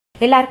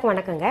எல்லாருக்கும்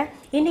வணக்கங்க.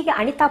 இன்னைக்கு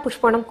அனிதா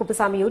புஷ்பானம்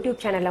குப்புசாமி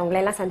யூடியூப் சேனல்ல உங்களை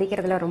எல்லாம்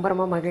சந்திக்கிறதுல ரொம்ப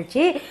ரொம்ப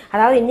மகிழ்ச்சி.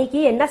 அதாவது இன்னைக்கு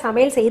என்ன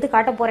சமையல் செய்து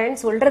காட்ட போறேன்னு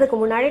சொல்றதுக்கு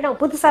முன்னாடி நான்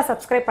புதுசா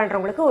சப்ஸ்கிரைப்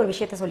பண்றவங்களுக்கு ஒரு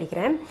விஷயத்த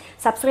சொல்லிக்கிறேன்.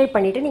 சப்ஸ்கிரைப்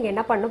பண்ணிட்டு நீங்க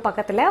என்ன பண்ணணும்,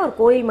 பக்கத்துல ஒரு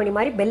கோயில் மணி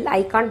மாதிரி பெல்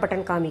ஐகான்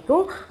பட்டன்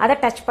காமிக்கும், அதை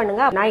டச்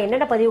பண்ணுங்க. நான்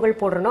என்னென்ன பதிவுகள்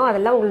போடுறனோ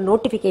அதெல்லாம் உங்களுக்கு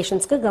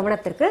நோட்டிபிகேஷன்ஸ்க்கு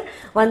கவனத்திற்கு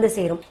வந்து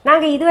சேரும்.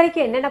 நாங்க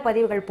இதுவரைக்கும் என்னென்ன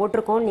பதிவுகள்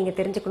போட்டிருக்கோம் நீங்க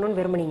தெரிஞ்சுக்கணும்னு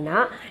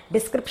விரும்புனீங்கன்னா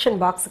டிஸ்கிரிப்ஷன்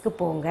பாக்ஸுக்கு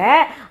போங்க.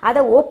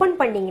 அதை ஓபன்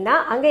பண்ணீங்கன்னா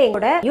அங்க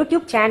எங்களோட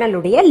யூடியூப்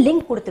சேனலுடைய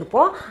லிங்க்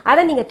கொடுத்திருப்போம்.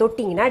 அதை நீங்க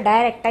தொட்டீங்கன்னா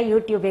டைரக்டா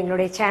யூடியூப்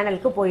எங்களுடைய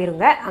சேனலுக்கு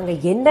போயிருங்க. அங்க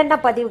என்னென்ன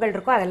பதிவுகள்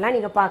இருக்கோ அதெல்லாம்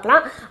நீங்க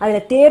பார்க்கலாம். அதுல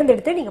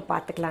தேர்ந்தெடுத்து நீங்க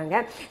பாத்துக்கலாங்க.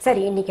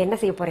 சரி, இன்னைக்கு என்ன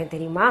செய்ய போறேன்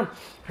தெரியுமா?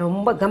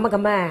 ரொம்ப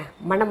கம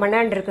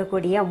மணமணன்னு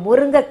இருக்கக்கூடிய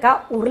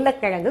முருங்கைக்காய்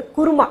உருளைக்கிழங்கு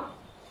குருமா.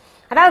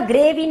 அதாவது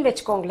கிரேவின்னு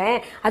வச்சுக்கோங்களேன்.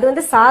 அது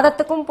வந்து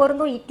சாதத்துக்கும்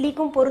பொருந்தும்,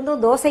 இட்லிக்கும்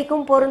பொருந்தும்,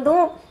 தோசைக்கும்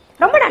பொருந்தும்.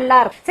 ரொம்ப நல்லா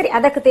இருக்கும். சரி,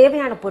 அதுக்கு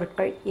தேவையான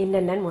பொருட்கள்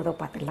என்னென்னு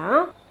முதல்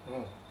பார்த்துக்கலாம்.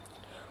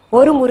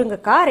 ஒரு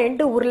முருங்கைக்காய்,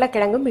 2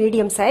 உருளைக்கிழங்கு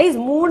மீடியம் சைஸ்,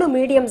 3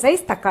 மீடியம்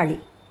சைஸ் தக்காளி,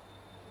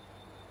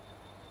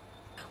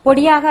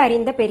 பொடியாக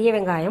அறிந்த பெரிய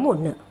வெங்காயம்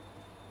 1,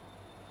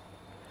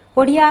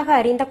 பொடியாக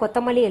அறிந்த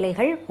கொத்தமல்லி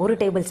இலைகள் 1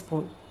 டேபிள்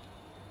ஸ்பூன்,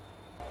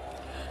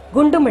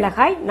 குண்டு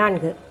மிளகாய்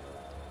 4,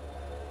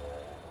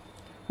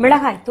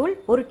 மிளகாய்த்தூள்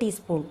 1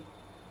 டீஸ்பூன்,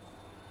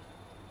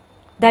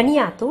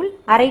 தனியாத்தூள்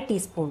 1/2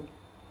 டீஸ்பூன்,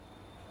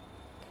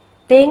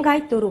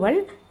 தேங்காய்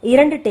துருவல்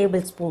 2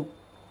 டேபிள் ஸ்பூன்,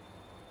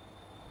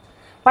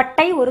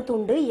 பட்டை 1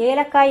 துண்டு,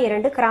 ஏலக்காய்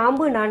 2,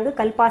 கிராம்பு 4,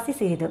 கல்பாசி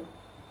சிறிது,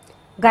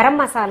 கரம்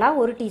மசாலா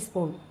 1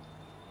 டீஸ்பூன்,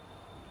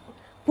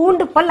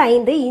 பூண்டு பல்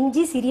 5,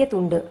 இஞ்சி சிறிய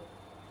துண்டு,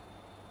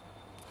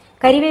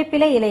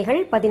 கறிவேப்பிலை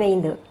இலைகள்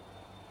 15,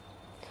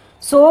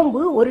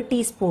 சோம்பு 1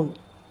 டீஸ்பூன்,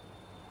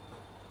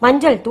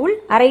 மஞ்சள் தூள்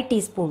 1/2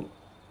 டீஸ்பூன்,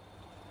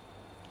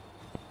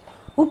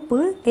 உப்பு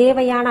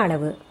தேவையான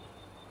அளவு,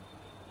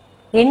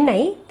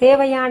 எண்ணெய்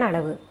தேவையான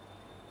அளவு.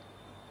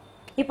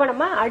 இப்போ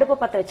நம்ம அடுப்பை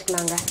பற்ற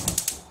வச்சுக்கலாங்க.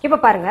 இப்போ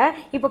பாருங்க,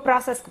 இப்போ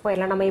ப்ராசஸ்க்கு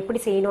போயிடலாம். நம்ம எப்படி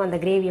செய்யணும் அந்த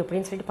கிரேவி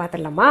அப்படின்னு சொல்லிட்டு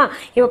பார்த்துடலாமா?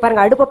 இப்போ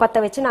பாருங்க, அடுப்பை பற்ற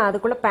வச்சு நான்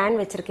அதுக்குள்ள பேன்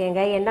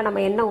வச்சிருக்கேங்க. நம்ம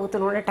எண்ணெய்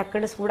ஊற்றணும்னு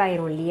டக்குன்னு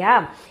சூடாயிரும் இல்லையா?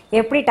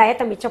 எப்படி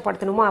டயத்தை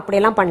மிச்சப்படுத்தணுமோ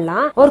அப்படியெல்லாம்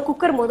பண்ணலாம். ஒரு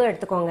குக்கர் முதல்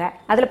எடுத்துக்கோங்க.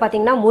 அதில்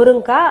பார்த்தீங்கன்னா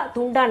முருங்காய்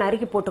துண்டா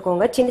நறுக்கி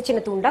போட்டுக்கோங்க, சின்ன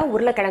சின்ன துண்டா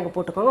உருளைக்கிழங்கு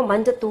போட்டுக்கோங்க,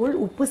 மஞ்சத்தூள்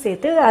உப்பு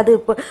சேர்த்து அது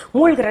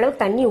மூழ்கிற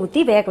அளவுக்கு தண்ணி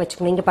ஊற்றி வேக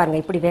வச்சுக்கணும். இங்கே பாருங்க,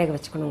 இப்படி வேக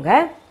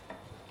வச்சுக்கணுங்க.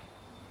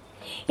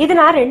 இது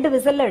நான் 2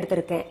 விசில்ல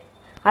எடுத்திருக்கேன்.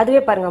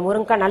 அதுவே பாருங்க,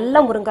 முருங்காய்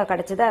நல்ல முருங்காய்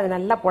கிடைச்சது, அது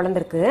நல்லா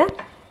பொழந்திருக்கு.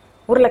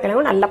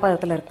 உருளைக்கிழங்கு நல்ல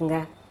பதத்தில் இருக்குங்க.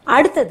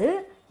 அடுத்தது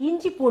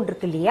இஞ்சி பூண்டு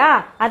இருக்கு இல்லையா?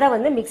 அதை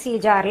வந்து மிக்சி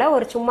ஜார்ல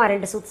ஒரு சும்மா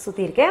 2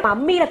 சுத்தி இருக்கேன்.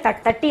 அம்மியில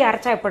தட்டி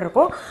அரைச்சா எப்படி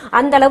இருக்கும்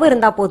அந்த அளவு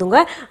இருந்தா போதுங்க.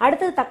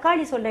 அடுத்தது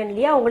தக்காளி சொல்றேன்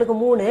இல்லையா, உங்களுக்கு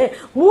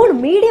 3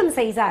 மீடியம்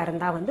சைஸா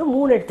இருந்தா வந்து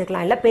 3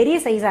 எடுத்துக்கலாம். இல்ல பெரிய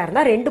சைஸா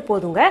இருந்தா 2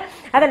 போதுங்க.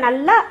 அதை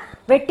நல்லா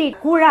வெட்டி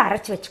கூழா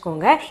அரைச்சு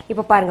வச்சுக்கோங்க.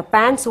 இப்ப பாருங்க,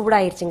 பேன்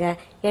சூடாயிருச்சுங்க.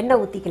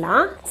 எண்ணெய்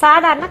ஊத்திக்கலாம்.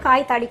 சாதாரண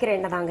காய் தாளிக்கிற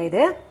எண்ணெய் தாங்க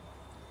இது.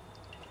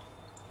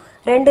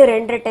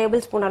 2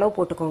 டேபிள் ஸ்பூன் அளவு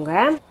போட்டுக்கோங்க.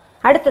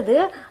 அடுத்தது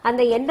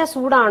அந்த எண்ணெய்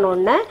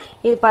சூடானோன்னு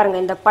இது பாருங்க,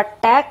 இந்த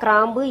பட்டை,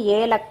 கிராம்பு,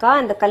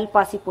 ஏலக்காய், இந்த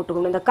கல்பாசி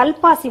போட்டுக்கணும். இந்த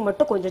கல்பாசி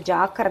மட்டும் கொஞ்சம்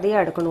ஜாக்கிரதையா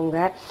எடுக்கணுங்க.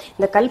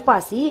 இந்த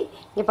கல்பாசி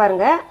இங்க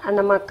பாருங்க,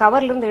 நம்ம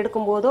கவர்ல இருந்து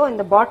எடுக்கும் போதோ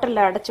இந்த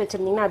பாட்டில்ல அடைச்சு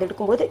வச்சிருந்தீங்கன்னா அது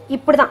எடுக்கும்போது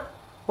இப்படிதான்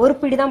ஒரு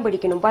பிடி தான்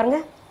பிடிக்கணும். பாருங்க,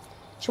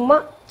 சும்மா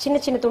சின்ன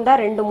சின்ன துண்டா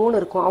 2-3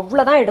 இருக்கும்,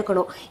 அவ்வளவுதான்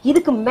எடுக்கணும்.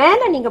 இதுக்கு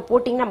மேல நீங்க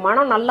போட்டீங்கன்னா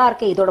மனம் நல்லா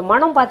இருக்கு. இதோட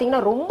மனம்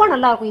பாத்தீங்கன்னா ரொம்ப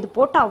நல்லா இருக்கும். இது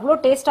போட்டா அவ்வளோ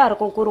டேஸ்டா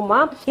இருக்கும் குருமா.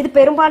 இது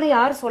பெரும்பாலும்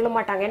யாரும் சொல்ல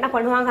மாட்டாங்க. என்ன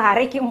பண்ணுவாங்க,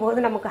 அரைக்கும்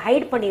போது நமக்கு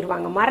ஹைட்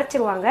பண்ணிடுவாங்க,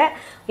 மறைச்சிருவாங்க.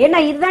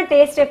 ஏன்னா இதுதான்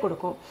டேஸ்டே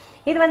கொடுக்கும்.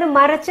 இது வந்து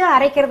மறைச்சு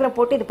அரைக்கிறதுல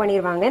போட்டு இது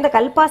பண்ணிடுவாங்க. இந்த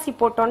கல்பாசி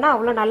போட்டோம்னா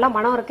அவ்வளோ நல்லா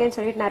மனம் இருக்குன்னு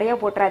சொல்லிட்டு நிறைய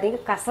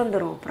போட்டுறாதீங்க,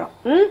 கசந்துரும் அப்புறம்.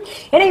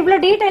 ஏன்னா இவ்வளோ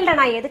டீட்டெயில்டா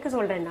நான் எதுக்கு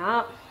சொல்றேன்னா,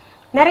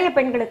 நிறைய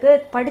பெண்களுக்கு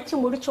படிச்சு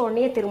முடிச்ச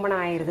உடனே திருமணம்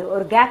ஆயிடுது.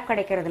 ஒரு கேப்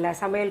கிடைக்கிறது இல்ல,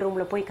 சமையல்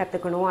ரூம்ல போய்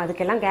கத்துக்கணும்,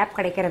 அதுக்கெல்லாம் கேப்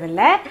கிடைக்கிறது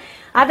இல்ல.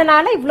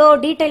 அதனால இவ்வளோ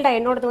டீட்டெயில்டா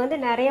என்னோடது வந்து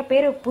நிறைய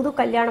பேர் புது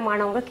கல்யாணம்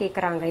ஆனவங்க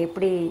கேட்கறாங்க,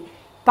 எப்படி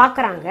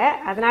பாக்குறாங்க.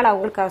 அதனால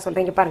அவங்களுக்காக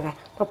சொல்றீங்க. பாருங்க,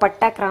 இப்போ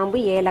பட்டை,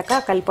 கிராம்பு,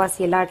 ஏலக்காய்,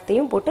 கல்பாசி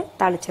எல்லாத்தையும் போட்டு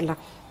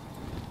தாளிச்சிடலாம்.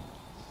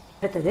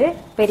 அடுத்தது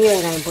பெரிய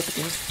வெங்காயம்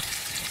போட்டுக்கலாம்.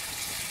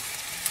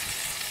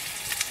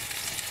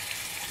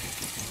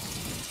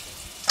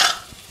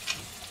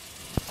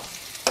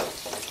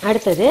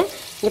 அடுத்தது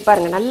இங்க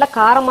பாருங்க, நல்ல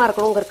காரமா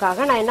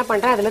இருக்கணுங்கிறதுக்காக நான் என்ன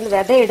பண்றேன், அதுல இருந்து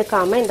விதை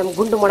எடுக்காம இந்த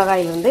குண்டு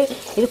மிளகாயில வந்து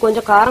இது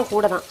கொஞ்சம் காரம்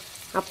கூட தான்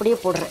அப்படியே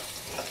போடுறேன்.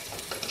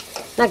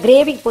 நான்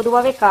கிரேவிக்கு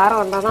பொதுவாகவே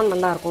காரம் வந்தால் தான்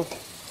நல்லா இருக்கும்.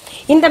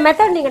 இந்த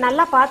மெத்தட் நீங்க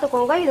நல்லா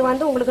பார்த்துக்கோங்க. இது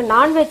வந்து உங்களுக்கு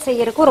நான்வெஜ்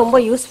செய்யறதுக்கும் ரொம்ப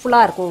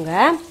யூஸ்ஃபுல்லா இருக்குங்க.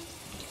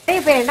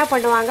 நிறைய பேர் என்ன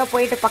பண்ணுவாங்க,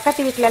 போயிட்டு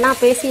பக்கத்து வீட்டுல எல்லாம்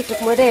பேசிட்டு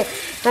இருக்கும்போது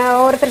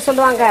ஒருத்தர்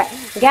சொல்லுவாங்க,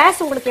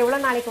 கேஸ் உங்களுக்கு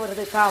எவ்வளவு நாளைக்கு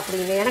வருதுக்கா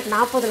அப்படின்னு. எனக்கு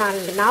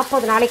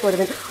 40 நாளைக்கு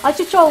வருது.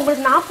 அச்சுச்சோ,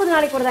 உங்களுக்கு 40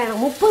 நாளைக்கு வருதா?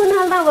 எனக்கு 30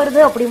 நாள் தான்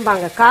வருது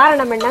அப்படிம்பாங்க.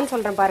 காரணம் என்னன்னு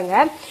சொல்றேன்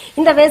பாருங்க.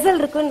 இந்த வெசல்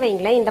இருக்குன்னு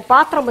வைங்களேன், இந்த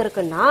பாத்திரம்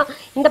இருக்குன்னா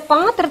இந்த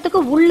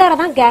பாத்திரத்துக்கு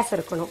உள்ளரதான் கேஸ்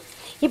இருக்கணும்.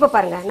 இப்ப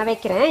பாருங்க, நான்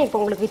வைக்கிறேன். இப்ப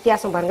உங்களுக்கு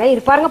வித்தியாசம் பாருங்க.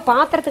 இது பாருங்க,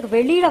 பாத்திரத்துக்கு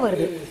வெளியில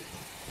வருது.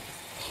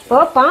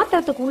 இப்போ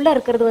பாத்திரத்துக்கு உள்ள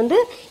இருக்கிறது வந்து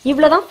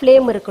இவ்வளவுதான்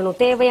ஃப்ளேம் இருக்கணும்,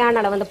 தேவையான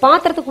அளவு. அந்த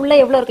பாத்திரத்துக்கு உள்ள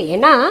எவ்வளவு இருக்கு?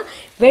 ஏன்னா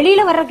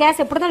வெளியில வர்ற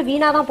கேஸ் எப்படிதான்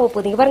வீணாதான்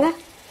போகுது. இங்க பாருங்க,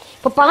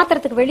 இப்ப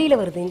பாத்திரத்துக்கு வெளியில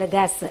வருது இந்த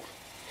கேஸ்.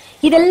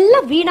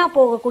 இதெல்லாம் வீணா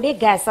போகக்கூடிய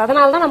கேஸ்.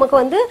 அதனாலதான் நமக்கு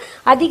வந்து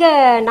அதிக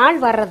நாள்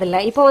வர்றதில்ல.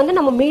 இப்போ வந்து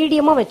நம்ம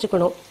மீடியமா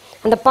வச்சுக்கணும்.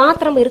 அந்த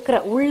பாத்திரம் இருக்கிற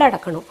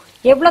உள்ளடக்கணும்.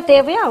 எவ்வளவு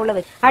தேவையோ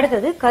அவ்வளவு.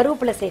 அடுத்தது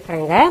கருவேப்பிலை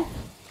சேர்க்கிறேங்க.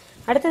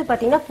 அடுத்தது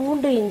பாத்தீங்கன்னா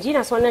பூண்டு இஞ்சி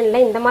நான் சொன்னேன்ல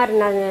இந்த மாதிரி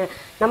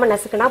நம்ம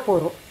நசுக்குனா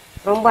போதும்,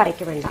 ரொம்ப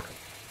அரைக்க வேண்டாம்.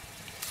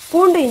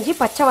 பூண்டு இஞ்சி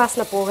பச்சை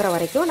வாசனை போகிற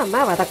வரைக்கும்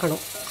நம்ம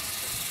வதக்கணும்.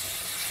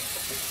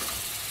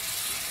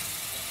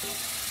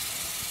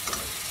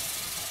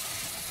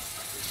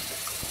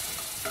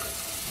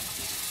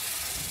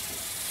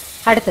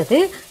 அடுத்தது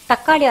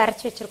தக்காளி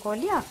அரைச்சி வச்சிருக்கோம்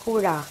இல்லையா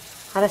கூழா,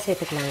 அதை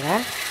சேர்த்துக்கலாங்க.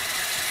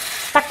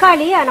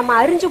 தக்காளி நம்ம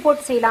அரிஞ்சு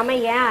போட்டு செய்யலாம,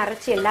 ஏன்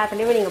அரைச்சி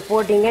எல்லாத்துலயுமே நீங்க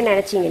போடுறீங்கன்னு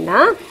நினைச்சீங்கன்னா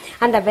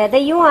அந்த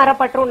விதையும்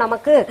அரைப்பட்டுரும்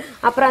நமக்கு.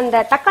 அப்புறம்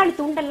அந்த தக்காளி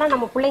துண்டெல்லாம்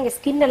நம்ம பிள்ளைங்க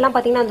ஸ்கின் எல்லாம்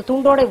பாத்தீங்கன்னா அந்த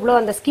துண்டோட இவ்வளோ,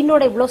 அந்த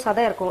ஸ்கின்னோட இவ்வளோ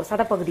சதை இருக்கும்,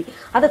 சதைப்பகுதி,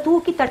 அதை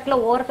தூக்கி தட்டுல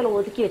ஓரத்துல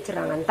ஒதுக்கி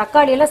வச்சிடறாங்க. அந்த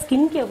தக்காளி எல்லாம்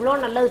ஸ்கின்க்கு எவ்வளோ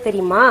நல்லது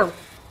தெரியுமா,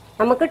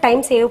 நமக்கு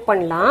டைம் சேவ்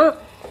பண்ணலாம்.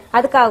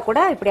 அதுக்காக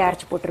கூட இப்படி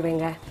அரைச்சி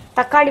போட்டுருவேங்க.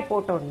 தக்காளி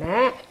போட்ட உடனே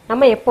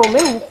நம்ம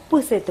எப்பவுமே உப்பு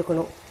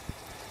சேர்த்துக்கணும்,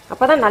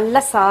 அப்பதான்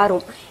நல்லா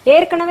சாரும்.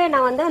 ஏற்கனவே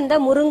நான் வந்து அந்த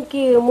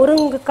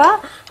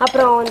முருங்கைக்காய்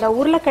அப்புறம் இந்த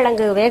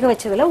உருளைக்கிழங்கு வேக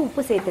வச்சதுல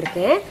உப்பு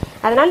சேர்த்திருக்கேன்,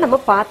 அதனால நம்ம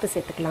பார்த்து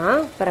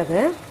சேர்த்துக்கலாம். பிறகு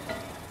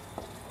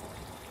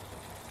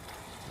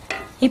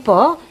இப்போ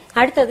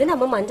அடுத்தது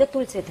நம்ம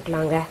மஞ்சத்தூள்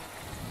சேர்த்துக்கலாங்க.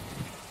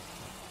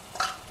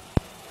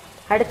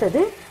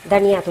 அடுத்தது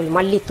தனியாத்தூள்,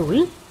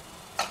 மல்லித்தூள்,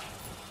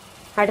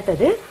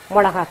 அடுத்தது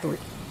மிளகாத்தூள்,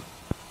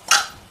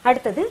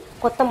 அடுத்தது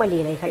கொத்தமல்லி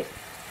இலைகள்,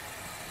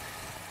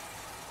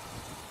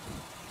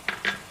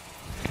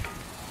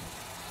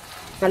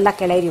 நல்லா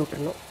கிளறி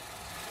விட்டுறணும்.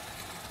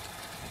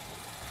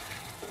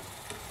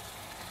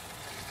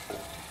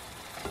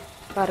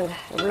 பாருங்க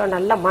எவ்வளோ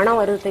நல்ல மனம்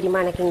வருது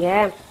தெரியுமா எனக்குங்க.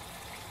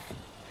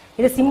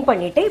 இதை சிம்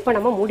பண்ணிட்டு இப்போ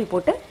நம்ம மூடி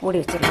போட்டு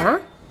மூடி வச்சிடலாம்.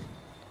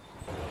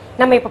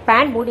 நம்ம இப்போ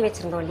பேன் மூடி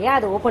வச்சிருந்தோம் இல்லையா,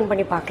 அதை ஓப்பன்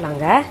பண்ணி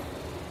பார்க்கலாங்க.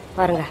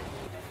 பாருங்க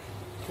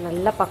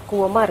நல்ல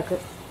பக்குவமா இருக்கு.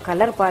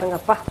 கலர்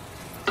பாருங்கப்பா.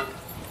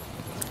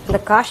 இந்த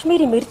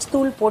காஷ்மீரி மிர்ச்சி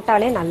தூள்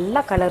போட்டாலே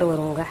நல்லா கலர்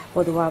வருங்க.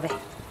 பொதுவாகவே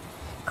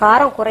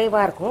காரம்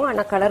குறைவா இருக்கும்,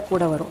 ஆனால் கலர்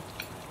கூட வரும்.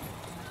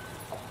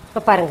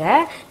 இப்போ பாருங்க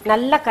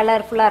நல்ல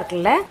கலர்ஃபுல்லா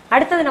இருக்குல்ல.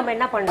 அடுத்தது நம்ம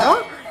என்ன பண்றோம்,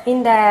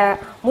 இந்த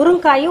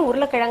முருங்காயும்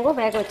உருளைக்கிழங்கும்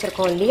வேக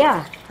வச்சிருக்கோம் இல்லையா,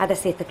 அதை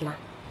சேர்த்துக்கலாம்.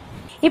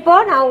 இப்போ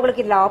நான்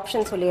உங்களுக்கு இதுல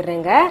ஆப்ஷன்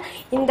சொல்லிடுறேங்க.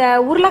 இந்த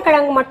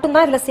உருளைக்கிழங்கு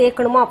மட்டும்தான் இதுல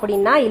சேர்க்கணுமா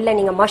அப்படின்னா இல்ல,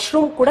 நீங்க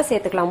மஷ்ரூம் கூட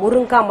சேர்த்துக்கலாம்.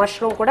 முருங்காய்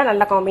மஷ்ரூம் கூட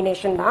நல்ல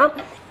காம்பினேஷன் தான்.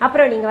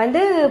 அப்புறம் நீங்க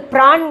வந்து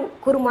பிரான்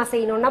குருமா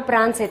செய்யணும்னா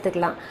பிரான்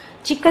சேர்த்துக்கலாம்,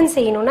 சிக்கன்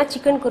செய்யணும்னா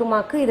சிக்கன்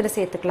குருமாக்கு இதுல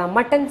சேர்த்துக்கலாம்,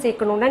 மட்டன்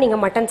சேர்க்கணும்னா நீங்க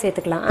மட்டன்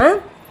சேர்த்துக்கலாம்.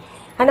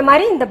 அந்த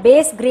மாதிரி இந்த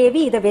பேஸ்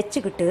கிரேவி இதை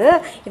வச்சுக்கிட்டு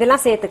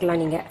இதெல்லாம்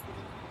சேர்த்துக்கலாம் நீங்க.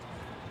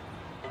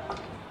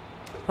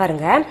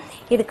 பாருங்க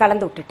இது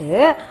கலந்து விட்டுட்டு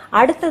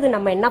அடுத்தது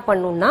நம்ம என்ன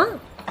பண்ணணும்னா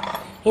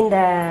இந்த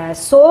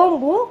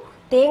சோம்பும்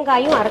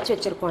தேங்காயும் அரைச்சி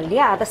வச்சிருக்கோம்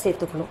இல்லையா, அதை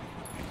சேர்த்துக்கணும்.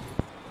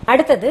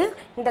 அடுத்தது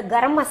இந்த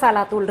கரம்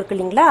மசாலா தூள் இருக்கு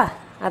இல்லைங்களா,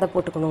 அதை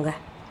போட்டுக்கணுங்க.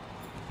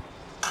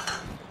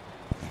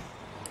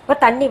 இப்போ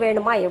தண்ணி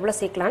வேணுமா எவ்வளோ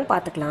சேர்க்கலான்னு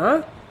பார்த்துக்கலாம்.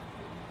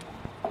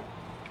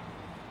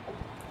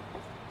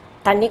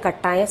 தண்ணி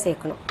கட்டாயம்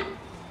சேர்க்கணும்.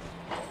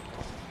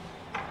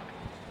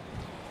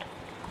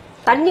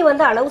 தண்ணி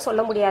வந்து அளவு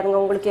சொல்ல முடியாதுங்க,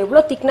 உங்களுக்கு எவ்வளோ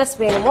திக்னஸ்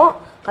வேணுமோ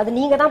அது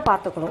நீங்க தான்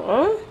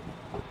பார்த்துக்கணும்.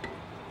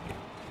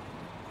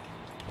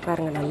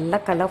 பாருங்க நல்லா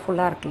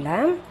கலர்ஃபுல்லா இருக்குல்ல.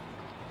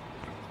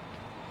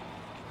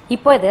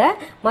 இப்போ இதை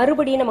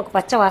மறுபடியும் நமக்கு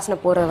பச்சை வாசனை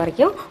போற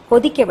வரைக்கும்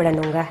கொதிக்க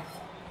விடணுங்க.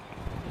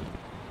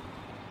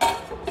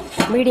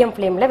 மீடியம்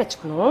ஃப்ளேம்ல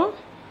வச்சுக்கணும்.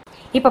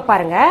 இப்போ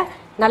பாருங்க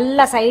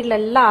நல்லா சைடுல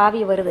எல்லாம்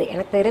ஆவி வருது,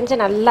 எனக்கு தெரிஞ்ச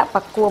நல்லா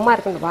பக்குவமா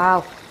இருக்குங்க. வா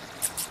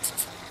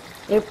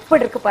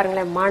எப்படி இருக்கு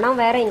பாருங்களேன்,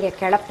 மனம் வேற இங்க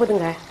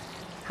கிளப்புதுங்க,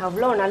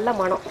 அவ்வளோ நல்ல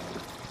மனம்.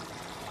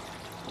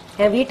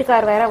 என்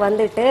வீட்டுக்கார் வேற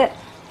வந்துட்டு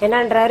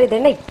என்னன்றாரு, இது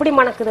என்ன இப்படி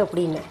மணக்குது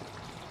அப்படின்னு.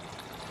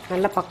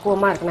 நல்ல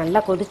பக்குவமா இருக்கு, நல்லா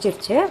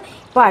கொதிச்சிருச்சு.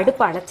 இப்போ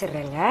அடுப்பு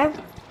அணைச்சிடுறேங்க.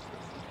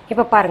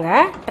 இப்போ பாருங்க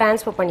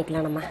டிரான்ஸ்ஃபர்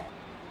பண்ணிக்கலாம் நம்ம.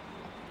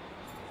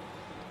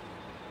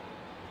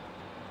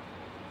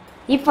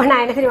 இப்போ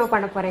நான் என்ன தெரியுமா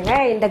பண்ண போறேங்க,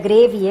 இந்த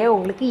கிரேவியை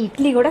உங்களுக்கு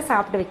இட்லி கூட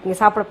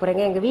சாப்பிட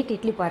போறேங்க. எங்க வீட்டு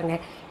இட்லி பாருங்க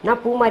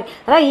நான் பூ மாதிரி,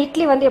 அதாவது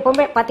இட்லி வந்து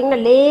எப்பவுமே பாத்தீங்கன்னா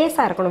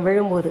லேசா இருக்கணும்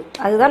விழும்போது,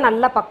 அதுதான்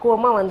நல்ல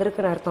பக்குவமா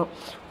வந்திருக்குன்னு அர்த்தம்.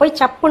 போய்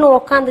சப்புன்னு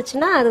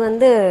உக்காந்துச்சுன்னா அது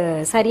வந்து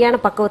சரியான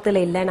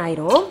பக்குவத்துல இல்லைன்னு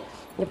ஆயிரும்.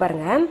 இங்க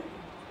பாருங்க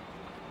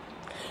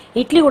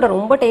இட்லி கூட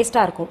ரொம்ப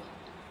டேஸ்டா இருக்கும்.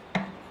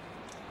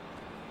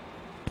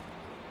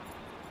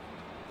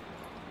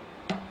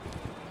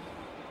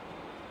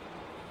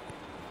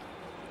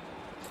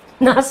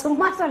 நான்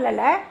சும்மா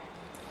சொல்லல,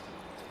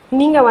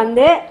 நீங்க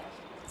வந்து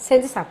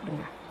செஞ்சு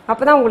சாப்பிடுங்க,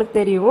 அப்பதான் உங்களுக்கு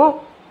தெரியும்.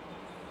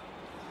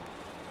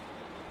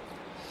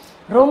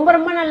 ரொம்ப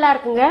ரொம்ப நல்லா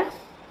இருக்குங்க.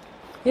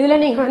 இதுல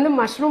நீங்க வந்து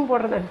மஷ்ரூம்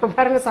போடுறத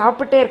பாருங்க,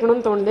 சாப்பிட்டே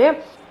இருக்கணும்னு தோணுது.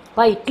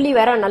 இட்லி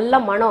வேற நல்ல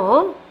மனம்.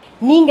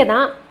 நீங்க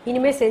தான்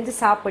இனிமே செஞ்சு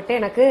சாப்பிட்டு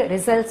எனக்கு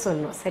ரிசல்ட்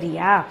சொல்லணும்,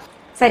 சரியா?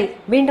 சரி,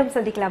 மீண்டும்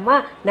சந்திக்கலாமா?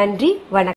 நன்றி, வணக்கம்.